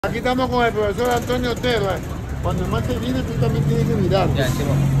Aquí estamos con el profesor Antonio Otero. Cuando el máster viene, tú también tienes que mirar.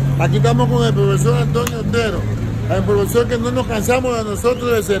 Aquí estamos con el profesor Antonio Otero, el profesor que no nos cansamos de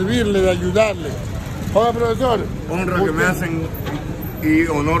nosotros de servirle, de ayudarle. Hola, profesor. Honra que me hacen y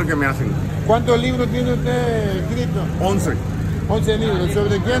honor que me hacen. ¿Cuántos libros tiene usted escritos? 11. 11 libros.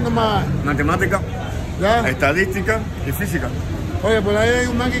 ¿Sobre qué nomás? Matemática, ¿Ya? estadística y física. Oye, por ahí hay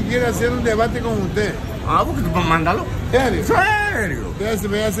un man que quiere hacer un debate con usted. Ah, porque tú puedes mandarlo. ¿Serio? ¿Serio? Ya se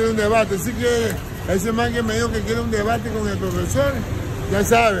me va a hacer un debate. Así que ese man que me dijo que quiere un debate con el profesor, ya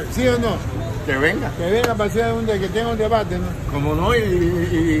sabe, ¿sí o no? Que venga. Que venga para hacer que tenga un debate, ¿no? Como no,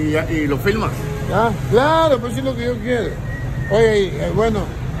 y lo filmas. ¿Ya? Claro, pues es lo que yo quiero. Oye, bueno,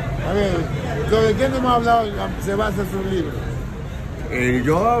 a ver, ¿sobre qué no hemos hablado? Se basa su libro.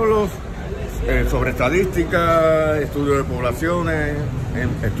 Yo hablo sobre estadística, estudio de poblaciones,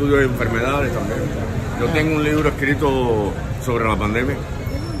 estudio de enfermedades también. Yo tengo un libro escrito sobre la pandemia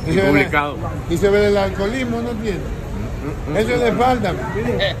y publicado. Y sobre el alcoholismo no tiene. Eso le falta.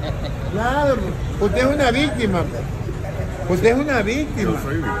 Claro, usted es una víctima. Usted es una víctima. Yo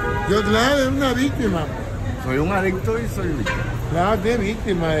soy víctima. Yo, claro, es una víctima. Soy un adicto y soy víctima. Claro, usted es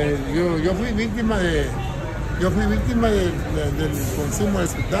víctima. Yo fui víctima del consumo de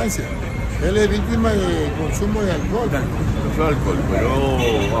sustancias. Él es víctima del consumo de alcohol. Yo soy alcohol, pero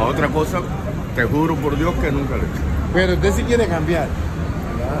a otra cosa, te juro por Dios que nunca le he hecho. Pero usted sí quiere cambiar.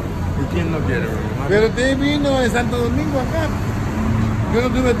 ¿Y quién no quiere? Pero usted vino de Santo Domingo acá. Yo no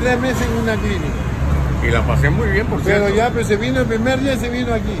tuve 3 meses en una clínica. Y la pasé muy bien, por cierto. Pero ya, pues se vino el primer día, se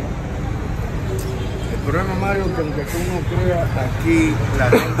vino aquí. El problema, Mario, que aunque tú no creas, aquí la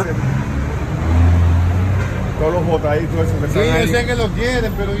gente, todos los botaditos esos que están ahí. Sí, yo sé que lo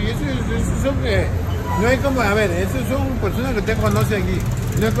quieren, pero ¿y eso que no es como, a ver, esos son personas que usted conoce aquí.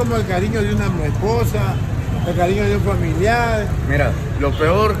 No es como el cariño de una esposa, el cariño de un familiar. Mira, lo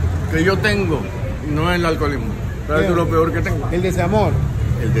peor que yo tengo no es el alcoholismo. ¿Sabes tú lo peor que tengo? El desamor.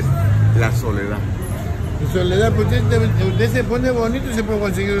 La soledad. La soledad, pues usted se pone bonito y se puede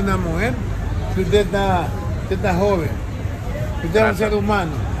conseguir una mujer. Si usted está joven. Usted es un ser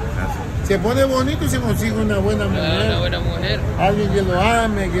humano. Gracias. Se pone bonito y se consigue una buena mujer. Una buena mujer. Alguien que lo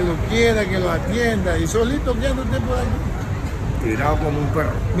ame, que lo quiera, que lo atienda. Y solito que anda usted por aquí. Tirado como un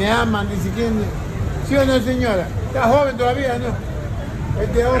perro. Me aman, ni siquiera. ¿Sí o no, señora? Está joven todavía, ¿no?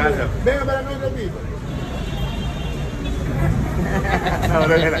 Este hombre. Gracias. Venga para acá un ratito. No,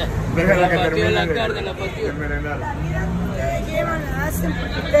 déjala que termine. La carne, la pateó. Termine nada. La vida que ustedes llevan la hacen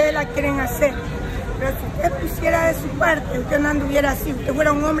porque ustedes la quieren hacer. Pero si usted pusiera de su parte, usted no anduviera así. Usted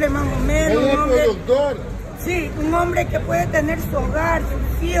fuera un hombre más o menos. Él es Un hombre, productor. sí, un hombre que puede tener su hogar,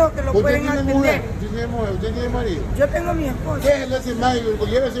 sus hijos que lo ¿Usted pueden tiene atender. mujer? ¿Tiene mujer? ¿Usted tiene marido? Yo tengo mi esposa. Déjelo ese marido,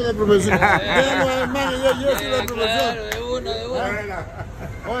 llévese al profesor. Déjalo al marido, llévese al profesor. Claro, de una.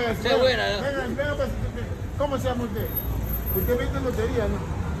 Oye, Qué señora, buena, ¿no? venga, pues, ¿cómo se llama usted? Usted vende lotería, ¿no?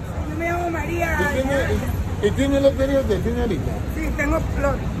 Yo me llamo María. ¿Y tiene lotería usted? ¿Tiene ahorita? Sí, tengo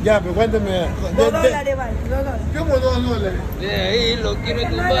flor. Ya, pues cuénteme. $2 vale, $2. ¿Cómo $2? De ahí lo quiero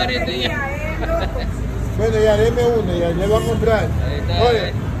tumbar este día. Bueno, ya deme uno, ya le voy a comprar. Ahí está.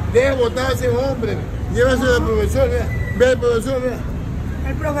 Oye, deje botar a ese hombre. Llévese al profesor, vea. Ve al profesor, vea.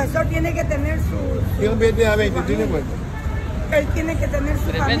 El profesor tiene que tener su Tiene un billete a 20, ¿tiene cuenta? él tiene que tener su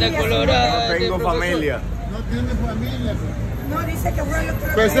Tremenda familia. colorada. No tengo profesor. familia. No tiene familia. No, dice que fue lo que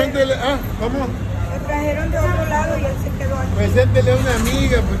lo Preséntele, ¿cómo? lo trajeron de otro lado y él se quedó aquí. Preséntele a una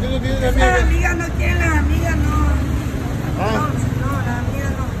amiga, porque usted no tiene una Las amiga. amigas no quieren, las amigas no. Ah. No, las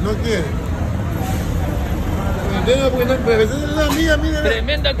amigas no. No quiere. Usted no, porque no, preséntele a una amiga, mira.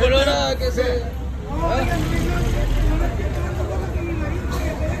 Tremenda colorada que se. No, oigan, yo no estoy tomando fotos con mi marido.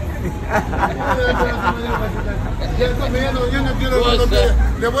 Yo no quiero la lotería.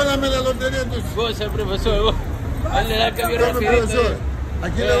 Devuélvame la lotería entonces. Vos, el profesor, vos. Dale la cambio Tome, rapidito. profesor.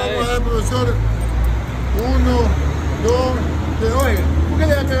 Aquí le vamos a dar, profesor, 1, 2, 3. Oiga, ¿por qué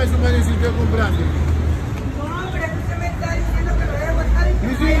le va a caer su madre si estoy comprando? No, pero usted me está diciendo que lo voy a guardar y Sí,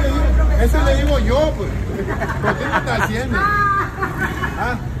 que me vaya con el profesor. eso le digo yo, pues. ¿Por qué me está haciendo?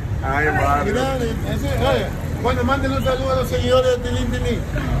 ¿Ah? Ay, Mario. Mira, oiga, bueno, mándenle un saludo a los seguidores de Tilín Tilín.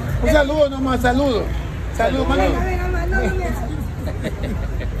 Un saludo nomás, saludo. Saludo, mándenle. Venga, mándame eso.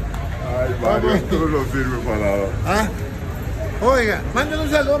 Ay, Mario, tú no sirves para nada. ¿Ah? Oiga, mándenle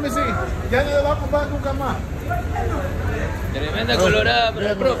un saludo a mis hijos. Ya no le va a comprar nunca más. Tremenda colorada,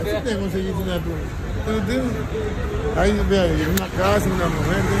 pero propia. Sí, te conseguiste una propia. Ahí, vea, una casa, una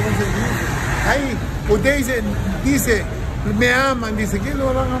mujer, te conseguí. Ahí, usted dice, me aman, dice, ¿quién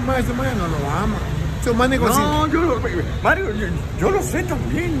lo van a amar? Ese man no lo ama. Esos manes consiguen. No, Mario, yo lo sé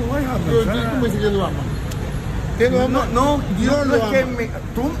también, no vayas a Pero pensar. ¿cómo dice que lo ama? Usted lo ama. No, Dios lo es ama. que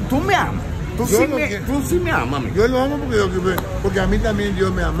tú me amas. Tú sí me amas a mí. Yo lo amo porque a mí también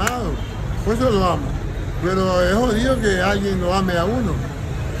Dios me ha amado. Por eso lo amo. Pero es jodido que alguien lo ame a uno.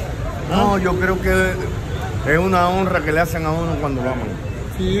 No, yo creo que es una honra que le hacen a uno cuando lo aman.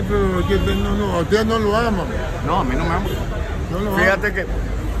 Sí, pero es que no, usted no lo ama. No, a mí no me ama. No lo Fíjate ama. que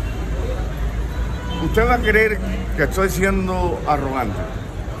usted va a creer que estoy siendo arrogante.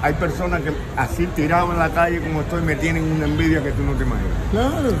 Hay personas que así tirados en la calle como estoy me tienen una envidia que tú no te imaginas.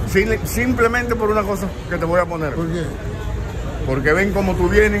 Claro. Simplemente por una cosa que te voy a poner. ¿Por qué? Porque ven cómo tú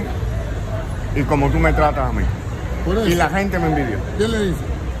vienes y cómo tú me tratas a mí. Por eso. Y la gente me envidia. ¿Qué le dice?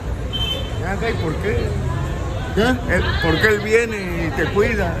 ¿Y por qué? ¿Qué? Porque él viene y te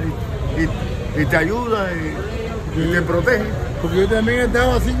cuida y te ayuda y te protege. Porque yo también he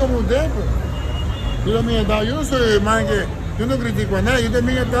estado así como usted, pues. Yo también he estado, yo no soy más que, yo no critico a nadie, yo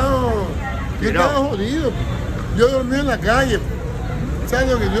también he estado jodido, pues. Yo dormí en la calle, pues. ¿Sabes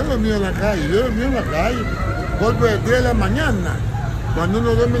lo que yo dormí en la calle? Yo dormí en la calle, pues. Golpe de 3 de la mañana, cuando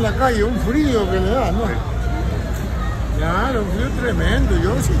uno duerme en la calle, un frío que le da, ¿no? Claro, un frío tremendo,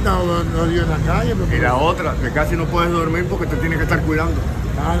 yo sí he estado jodido en la calle. Y la otra, que casi no puedes dormir porque te tienes que estar cuidando.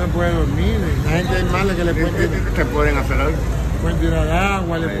 Ah, no puede dormir, la gente es mala que le pueden tirar. Te pueden hacer algo. Pueden tirar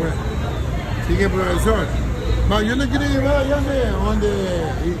agua, le pueden. Sigue, profesor. Yo le quiero llevar allá donde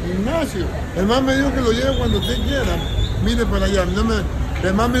Ignacio. El man me dijo que lo lleve cuando usted quiera. Mire para allá.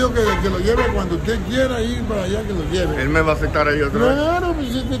 El man me dijo que lo lleve cuando usted quiera ir para allá, que lo lleve. Él me va a aceptar ahí otra vez. Claro,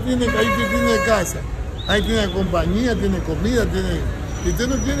 pues usted tiene, ahí tiene casa. Ahí tiene compañía, tiene comida, tiene... Si usted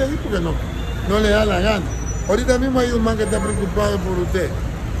no quiere ir, porque no le da la gana. Ahorita mismo hay un man que está preocupado por usted.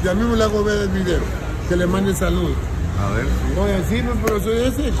 Ya mismo le hago ver el video. Que le mande saludos. A ver. Oye, sí, pero soy de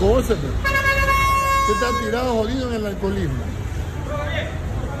esas cosas. Usted está tirado jodido en el alcoholismo.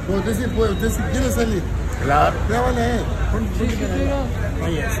 Pero usted sí puede, usted sí quiere salir. Claro. Grábale a él.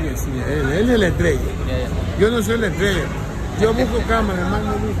 Oye, sí, él es la estrella. Yo no soy la estrella. Yo busco cámara,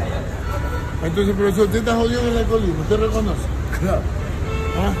 hermano. Entonces, profesor, usted está jodido en el alcoholismo. ¿Usted reconoce? Claro.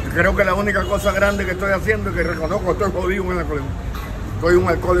 ¿Ah? Creo que la única cosa grande que estoy haciendo es que reconozco que estoy jodido en el alcoholismo. Soy un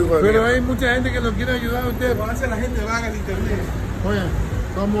alcohólico de Pero mierda. hay mucha gente que no quiere ayudar a usted. Lo hace la gente vaga en internet. Oye,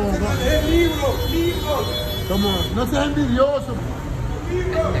 como no seas envidioso.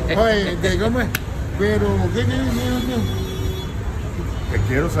 Oye, ¿cómo es? Pero, ¿qué usted? Que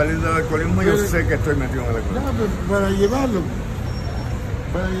quiero salir del alcoholismo y yo sé que estoy metido en el alcoholismo. No, pues, para llevarlo.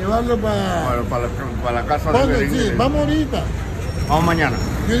 Bueno, para la casa ¿Cuándo? de Sí, vamos ahorita. Vamos mañana,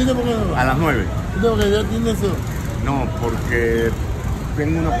 ¿Qué ahorita por qué no va? a las 9. Porque ya tiene eso. No, porque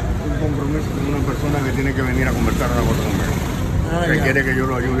tengo un compromiso con una persona que tiene que venir a conversar una cosa conmigo. Que Ya. quiere que yo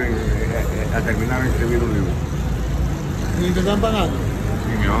lo ayude a terminar de escribir un libro. ¿Y te están pagando?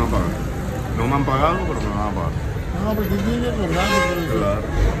 Y me van a pagar. No me han pagado, pero me van a pagar. No, porque tiene que acordarse. Claro.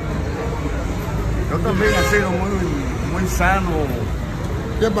 Yo también he sido muy sano.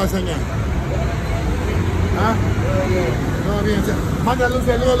 ¿Qué pasa, ña? ¿Ah? No, bien. Mándale un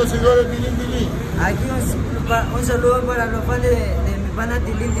saludo a los seguidores de Tilín Tilín. Aquí un saludo para los fans de mi pana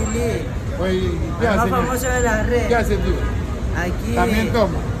Tilín Tilín. Oye, ¿qué El más haces? famoso de la red. ¿Qué haces tú? Aquí. ¿También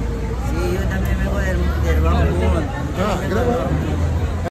toma? Sí, yo también vengo del Bambú. Ah, graba.